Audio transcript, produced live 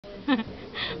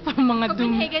Parang mga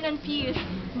doom. Copenhagen and Fuse.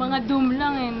 Mga doom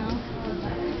lang eh, no?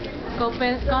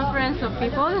 Conference of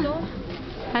people?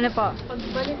 Ano po?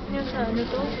 Pagbalik niyo sa ano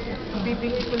to,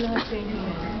 bibigay ko lahat sa inyo.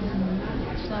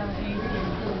 Sa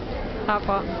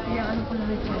Apo. kaya ano ko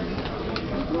lahat sa inyo.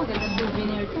 Ito magandang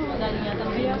souvenir to. Galing yata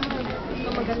Kaya huwag ka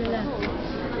mag-alala.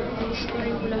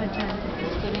 I-story ko lahat yan.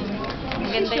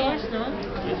 Maganda yan. No?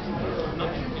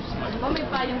 Oh, may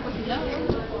payong pa sila.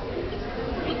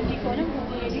 Hindi ko alam kung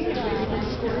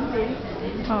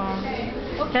Oo.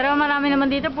 Pero marami naman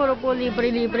dito, puro po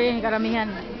libre-libre, karamihan.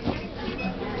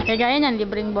 Kaya gaya niyan,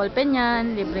 libreng ballpen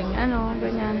yan, libreng ano,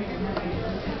 ganyan.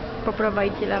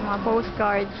 Po-provide sila mga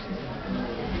postcards.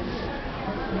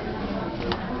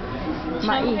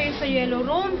 Sama kayo sa yellow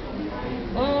room?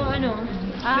 O ano?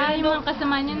 Yung mga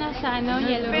kasama niyo nasa ano,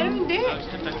 yellow Pero room. hindi.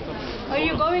 Are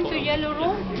you going to yellow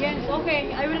room? Yes,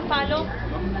 okay. I will follow.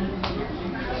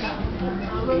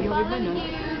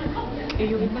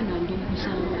 Yung iba nandun pa sa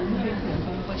ano yun,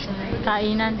 nandun pa sa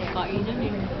Kainan. kainan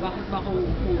eh. Bakit ba ako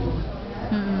uupo?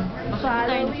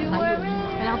 Follow you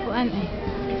wala po ano eh.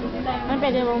 Ano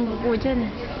pwede bang buko dyan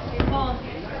eh. Oh,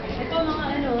 ito mga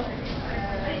ano.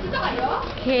 Dito kayo?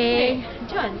 Okay.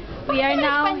 Diyan. We are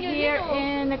now here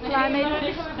in the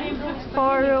Climate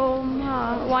Forum,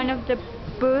 one of the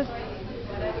booths.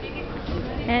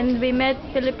 And we met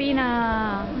Filipina.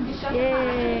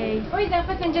 Yay! Uy,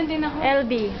 dapat nandyan din ako.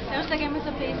 LB. Tapos lagay mo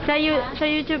sa Facebook. Sa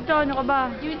YouTube to, ano ka ba?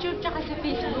 YouTube tsaka sa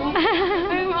Facebook.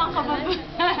 Ay, mga kababayan.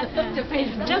 Sa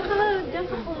Facebook. Diyan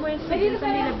ka pumwesto. Dito sa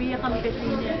Nilabia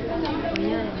Campesina.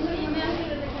 Ayan.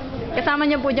 Kasama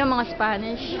niyo po dyan mga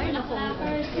Spanish. Ay, naku.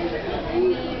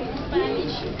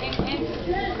 Spanish.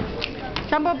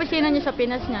 Saan po opisina niyo sa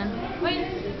Pinas niyan? Uy,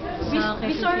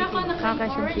 Bisor ako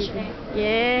Quezon City.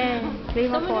 Yeah.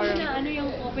 Lima Tama Forum. na ano yung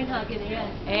Copenhagen na yan.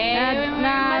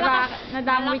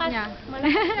 Nadamwit niya.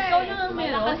 Ikaw lang ang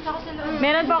meron. Malakas ako sa loob.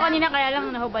 Meron po kanina, kaya lang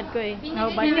nahubad ko eh.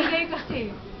 Nahubad ko. Binigay kasi.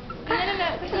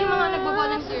 Kasi yung mga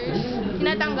nagbo-volunteers,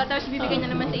 tinatanggal, tapos bibigyan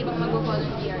niya naman sa ibang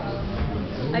magbo-volunteer.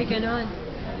 Ay, ganon.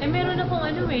 Eh, meron akong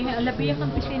ano eh, Alabia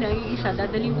Campesina, yung isa,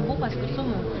 dadaling ko bukas, gusto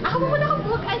mo? Ako muna akong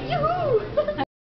bukas! Yuhuu!